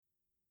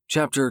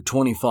Chapter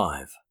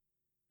 25.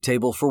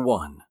 Table for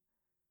One.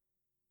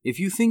 If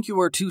you think you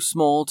are too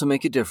small to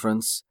make a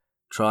difference,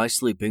 try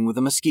sleeping with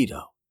a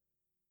mosquito.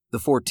 The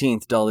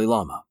 14th Dalai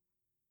Lama.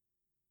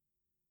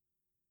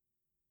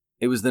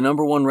 It was the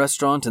 #1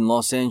 restaurant in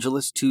Los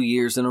Angeles 2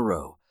 years in a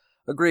row.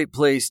 A great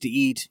place to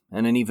eat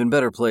and an even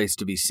better place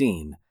to be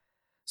seen.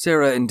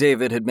 Sarah and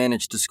David had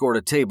managed to score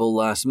a table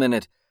last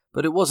minute,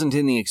 but it wasn't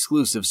in the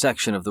exclusive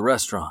section of the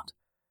restaurant.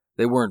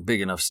 They weren't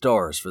big enough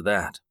stars for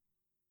that.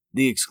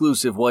 The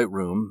exclusive white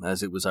room,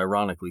 as it was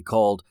ironically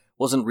called,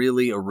 wasn't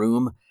really a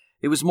room.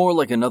 It was more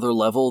like another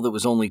level that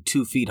was only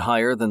 2 feet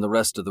higher than the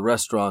rest of the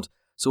restaurant,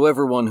 so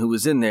everyone who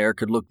was in there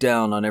could look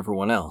down on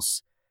everyone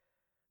else.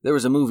 There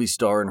was a movie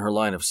star in her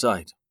line of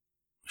sight.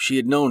 She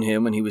had known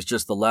him when he was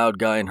just the loud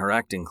guy in her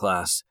acting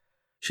class.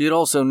 She had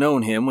also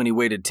known him when he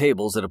waited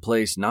tables at a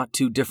place not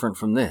too different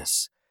from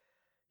this.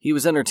 He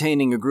was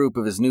entertaining a group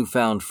of his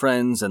newfound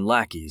friends and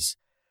lackeys.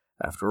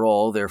 After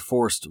all, their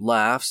forced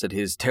laughs at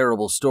his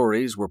terrible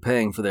stories were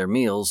paying for their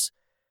meals.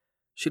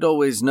 She'd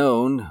always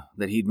known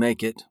that he'd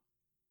make it.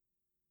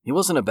 He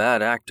wasn't a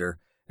bad actor,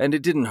 and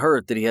it didn't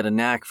hurt that he had a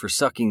knack for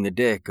sucking the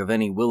dick of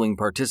any willing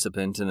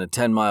participant in a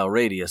 10-mile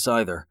radius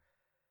either.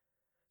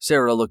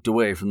 Sarah looked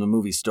away from the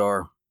movie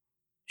star.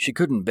 She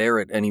couldn't bear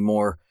it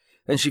anymore,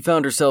 and she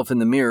found herself in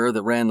the mirror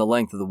that ran the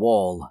length of the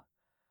wall.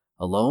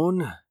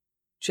 Alone?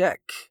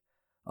 Check.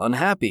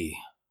 Unhappy?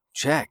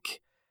 Check.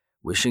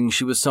 Wishing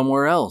she was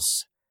somewhere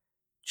else?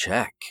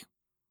 Check.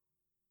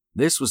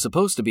 This was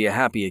supposed to be a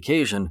happy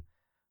occasion,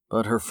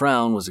 but her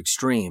frown was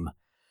extreme.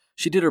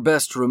 She did her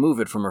best to remove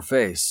it from her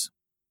face.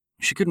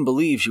 She couldn't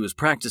believe she was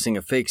practicing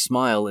a fake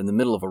smile in the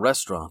middle of a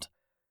restaurant.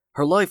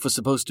 Her life was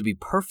supposed to be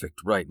perfect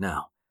right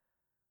now.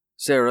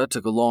 Sarah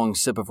took a long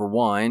sip of her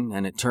wine,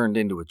 and it turned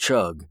into a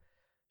chug.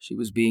 She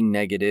was being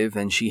negative,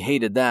 and she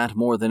hated that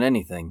more than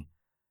anything.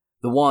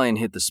 The wine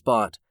hit the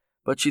spot,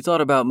 but she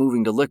thought about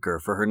moving to liquor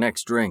for her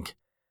next drink.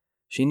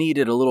 She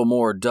needed a little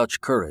more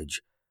Dutch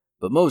courage,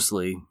 but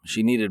mostly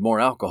she needed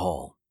more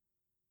alcohol.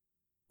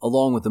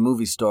 Along with the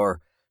movie star,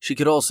 she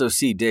could also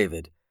see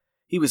David.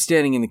 He was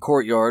standing in the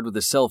courtyard with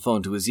his cell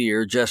phone to his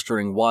ear,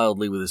 gesturing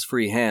wildly with his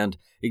free hand,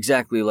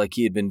 exactly like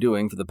he had been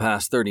doing for the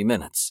past 30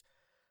 minutes.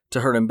 To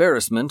her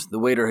embarrassment, the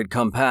waiter had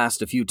come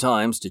past a few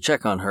times to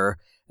check on her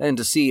and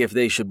to see if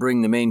they should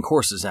bring the main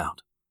courses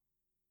out.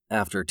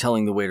 After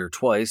telling the waiter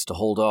twice to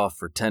hold off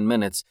for 10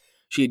 minutes,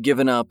 she had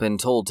given up and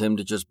told him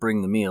to just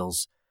bring the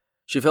meals.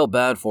 She felt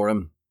bad for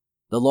him.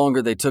 The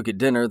longer they took at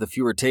dinner, the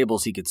fewer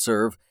tables he could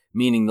serve,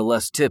 meaning the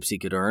less tips he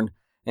could earn,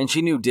 and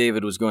she knew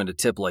David was going to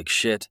tip like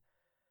shit.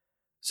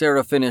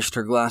 Sarah finished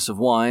her glass of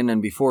wine,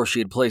 and before she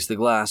had placed the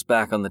glass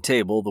back on the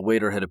table, the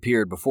waiter had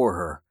appeared before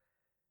her.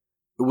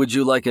 "Would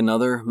you like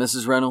another,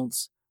 Mrs.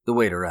 Reynolds?" the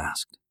waiter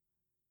asked.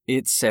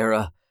 "It's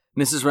Sarah.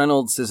 Mrs.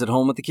 Reynolds is at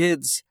home with the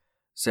kids,"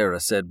 Sarah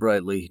said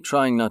brightly,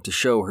 trying not to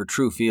show her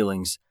true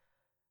feelings.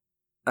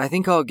 "I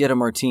think I'll get a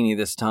martini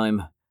this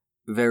time.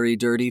 Very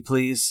dirty,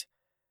 please."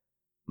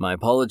 "My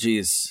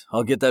apologies.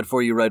 I'll get that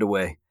for you right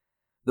away,"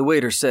 the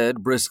waiter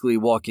said, briskly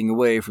walking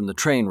away from the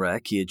train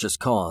wreck he had just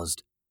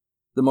caused.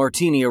 The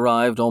martini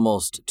arrived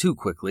almost too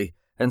quickly,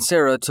 and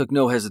Sarah took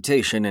no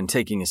hesitation in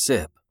taking a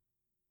sip.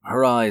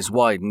 Her eyes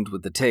widened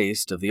with the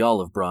taste of the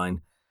olive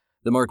brine.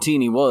 The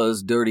martini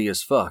was dirty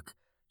as fuck,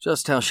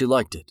 just how she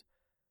liked it.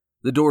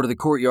 The door to the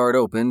courtyard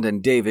opened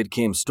and David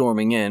came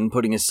storming in,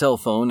 putting his cell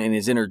phone in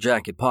his inner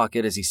jacket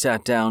pocket as he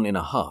sat down in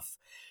a huff.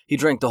 He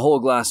drank the whole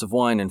glass of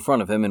wine in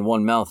front of him in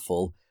one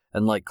mouthful,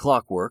 and like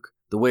clockwork,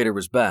 the waiter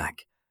was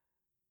back.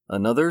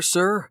 "Another,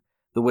 sir?"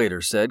 the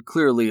waiter said,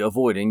 clearly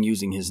avoiding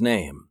using his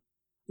name.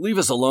 "Leave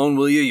us alone,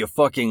 will you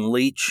fucking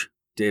leech?"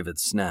 David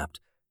snapped.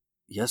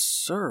 "Yes,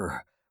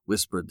 sir,"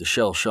 whispered the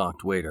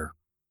shell-shocked waiter.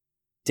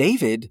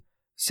 "David?"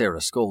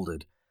 Sarah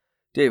scolded.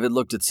 David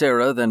looked at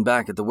Sarah, then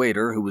back at the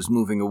waiter, who was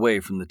moving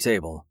away from the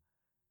table.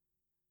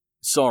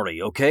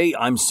 "Sorry, okay?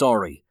 I'm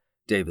sorry,"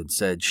 David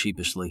said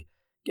sheepishly.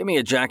 Get me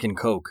a Jack and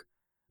Coke,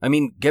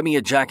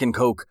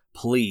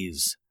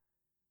 please."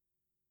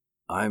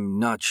 "I'm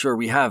not sure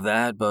we have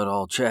that, but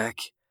I'll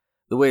check,"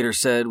 the waiter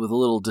said with a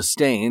little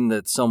disdain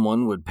that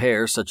someone would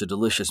pair such a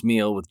delicious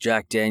meal with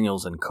Jack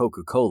Daniels and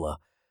Coca-Cola.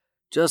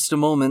 "Just a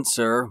moment,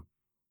 sir."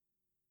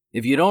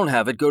 "If you don't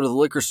have it, go to the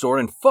liquor store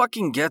and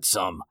fucking get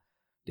some,"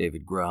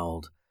 David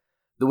growled.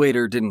 The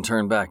waiter didn't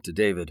turn back to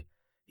David.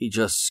 He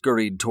just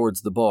scurried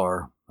towards the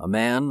bar, a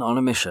man on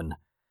a mission.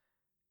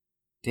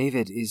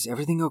 "David, is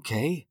everything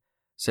okay?"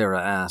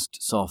 Sarah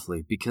asked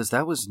softly, because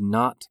that was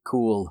not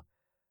cool.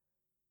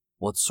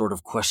 "What sort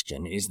of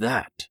question is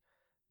that?"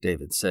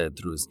 David said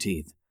through his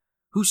teeth.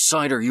 "Whose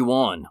side are you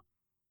on?"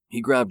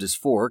 He grabbed his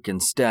fork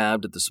and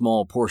stabbed at the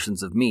small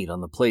portions of meat on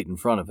the plate in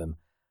front of him.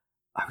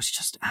 "I was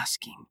just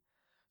asking,"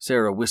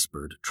 Sarah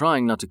whispered,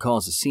 trying not to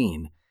cause a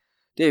scene.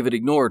 David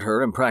ignored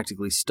her and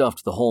practically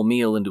stuffed the whole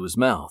meal into his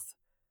mouth.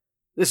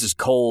 "This is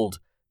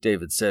cold,"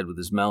 David said with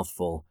his mouth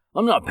full.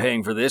 "I'm not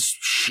paying for this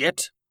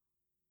shit."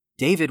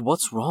 "David,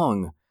 what's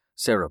wrong?"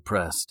 Sarah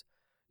pressed.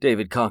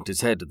 David cocked his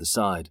head to the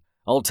side.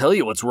 "I'll tell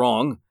you what's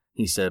wrong," he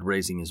he said,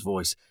 raising his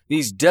voice.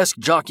 "These desk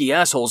jockey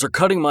assholes are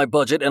cutting my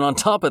budget, and on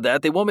top of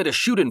that, they want me to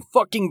shoot in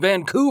fucking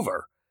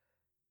Vancouver."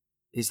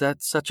 "Is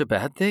that such a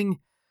bad thing?"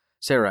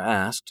 Sarah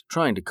asked,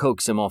 trying to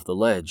coax him off the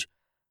ledge.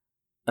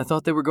 "I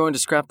thought they were going to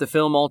scrap the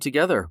film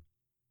altogether."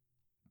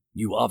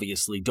 "You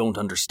obviously don't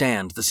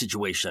understand the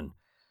situation,"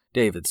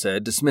 David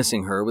said,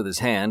 dismissing her with his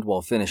hand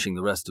while finishing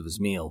the rest of his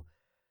meal.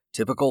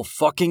 "Typical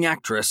fucking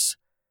actress."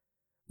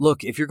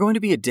 "Look, if you're going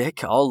to be a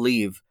dick, I'll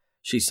leave,"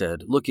 she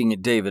said, looking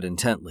at David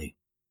intently.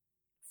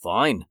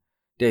 "Fine,"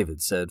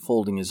 David said,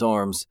 folding his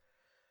arms.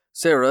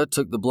 Sarah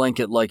took the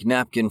blanket-like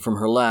napkin from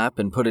her lap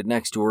and put it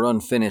next to her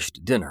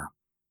unfinished dinner.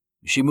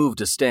 She moved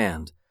to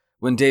stand,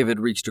 when David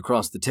reached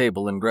across the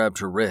table and grabbed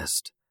her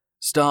wrist.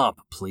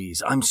 "Stop,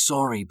 please. I'm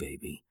sorry,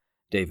 baby,"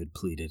 David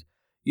pleaded.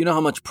 "You know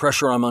how much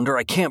pressure I'm under?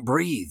 I can't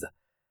breathe."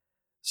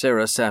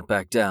 Sarah sat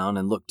back down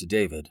and looked to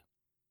David.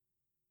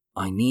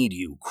 "I need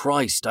you.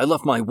 Christ, I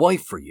left my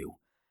wife for you,"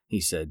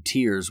 he said,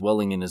 tears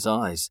welling in his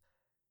eyes.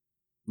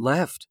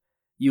 "Left?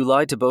 You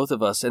lied to both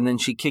of us, and then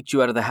she kicked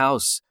you out of the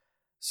house,"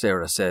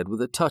 Sarah said with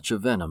a touch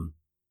of venom.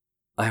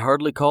 "I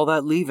hardly call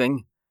that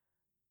leaving."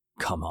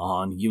 "Come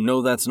on, you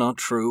know that's not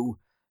true,"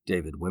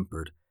 David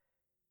whimpered.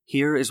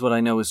 "Here is what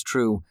I know is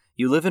true.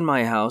 You live in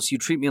my house, you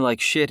treat me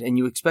like shit, and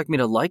you expect me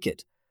to like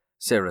it,"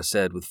 Sarah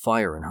said with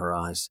fire in her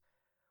eyes.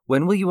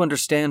 "When will you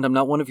understand I'm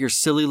not one of your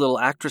silly little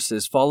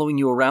actresses following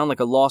you around like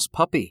a lost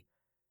puppy?"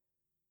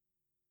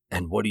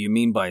 "And what do you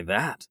mean by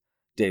that?"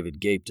 David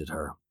gaped at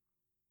her.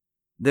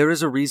 "There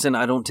is a reason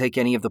I don't take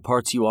any of the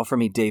parts you offer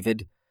me,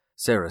 David,"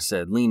 Sarah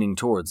said, leaning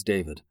towards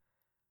David.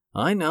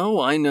 I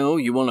know,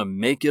 you want to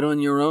make it on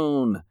your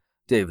own,"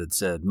 David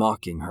said,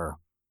 mocking her.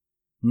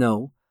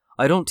 "No,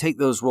 I don't take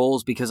those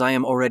roles because I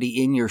am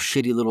already in your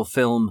shitty little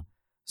film,"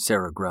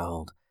 Sarah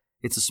growled.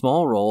 "It's a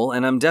small role,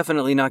 and I'm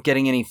definitely not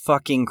getting any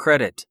fucking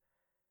credit."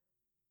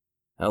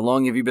 "How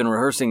long have you been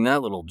rehearsing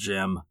that little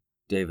gem?"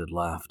 David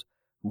laughed.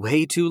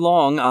 "Way too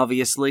long,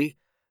 obviously,"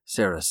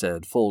 Sarah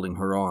said, folding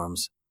her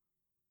arms.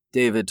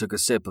 David took a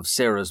sip of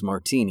Sarah's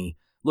martini,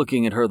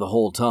 looking at her the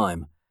whole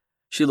time.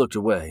 She looked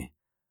away.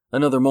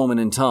 Another moment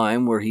in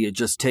time where he had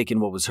just taken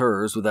what was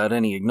hers without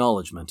any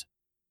acknowledgement.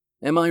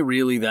 "Am I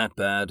really that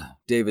bad?"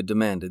 David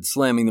demanded,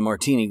 slamming the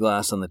martini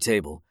glass on the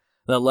table.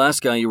 "That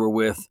last guy you were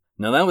with,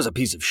 now that was a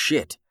piece of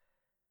shit."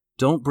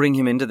 "Don't bring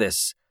him into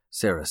this,"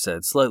 Sarah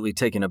said, slightly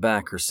taken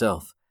aback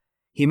herself.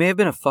 "He may have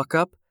been a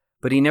fuck-up,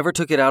 but he never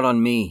took it out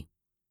on me."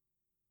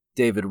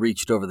 David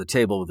reached over the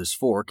table with his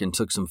fork and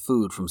took some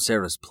food from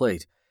Sarah's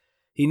plate.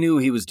 He knew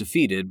he was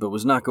defeated, but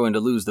was not going to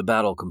lose the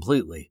battle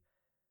completely.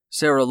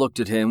 Sarah looked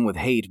at him with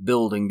hate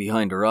building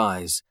behind her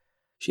eyes.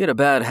 She had a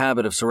bad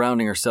habit of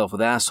surrounding herself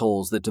with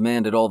assholes that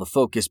demanded all the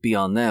focus be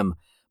on them,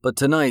 but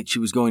tonight she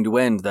was going to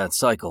end that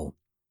cycle.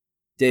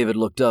 David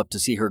looked up to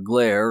see her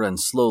glare and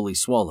slowly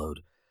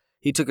swallowed.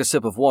 He took a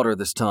sip of water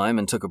this time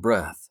and took a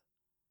breath.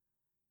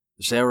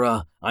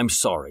 "Sarah, I'm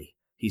sorry,"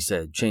 he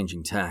said,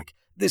 changing tack.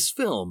 This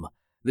film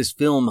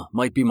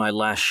might be my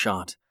last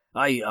shot.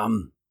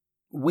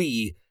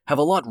 We have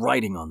a lot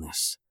riding on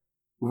this."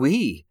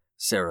 "We?"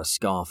 Sarah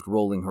scoffed,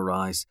 rolling her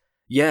eyes.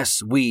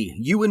 "Yes, we.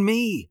 You and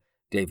me,"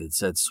 David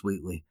said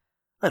sweetly.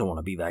 "I don't want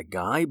to be that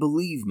guy,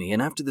 believe me,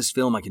 and after this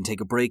film I can take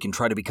a break and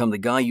try to become the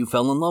guy you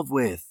fell in love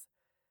with."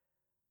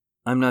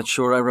 "I'm not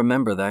sure I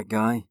remember that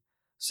guy,"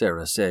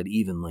 Sarah said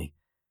evenly.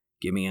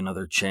 "Give me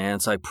another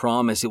chance. I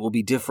promise it will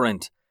be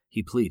different,"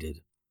 he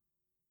pleaded.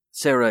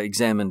 Sarah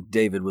examined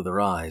David with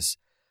her eyes.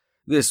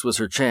 This was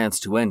her chance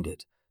to end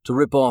it, to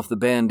rip off the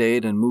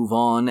Band-Aid and move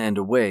on and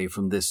away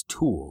from this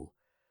tool.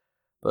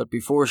 But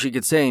before she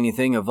could say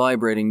anything, a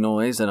vibrating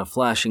noise and a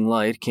flashing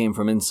light came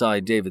from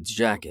inside David's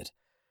jacket.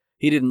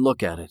 He didn't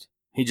look at it.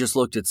 He just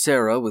looked at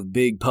Sarah with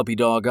big puppy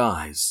dog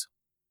eyes.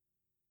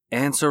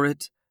 "Answer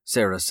it,"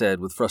 Sarah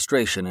said with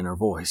frustration in her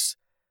voice.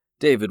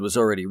 David was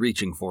already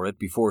reaching for it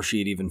before she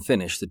had even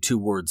finished the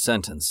two-word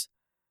sentence.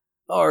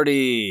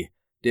 "Artie,"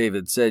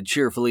 David said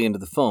cheerfully into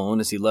the phone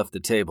as he left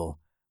the table.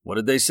 "What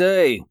did they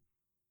say?"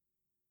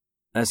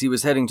 As he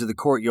was heading to the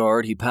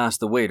courtyard, he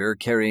passed the waiter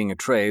carrying a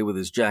tray with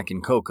his Jack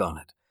and Coke on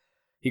it.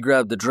 He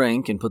grabbed the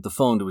drink and put the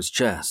phone to his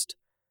chest.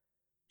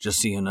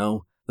 "Just so you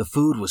know, the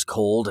food was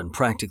cold and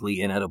practically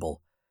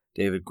inedible,"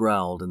 David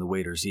growled in the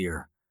waiter's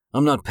ear.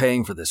 "I'm not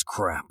paying for this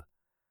crap."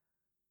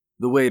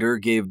 The waiter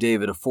gave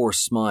David a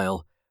forced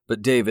smile,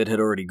 but David had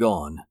already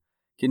gone,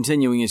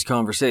 continuing his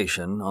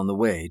conversation on the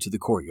way to the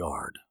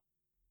courtyard.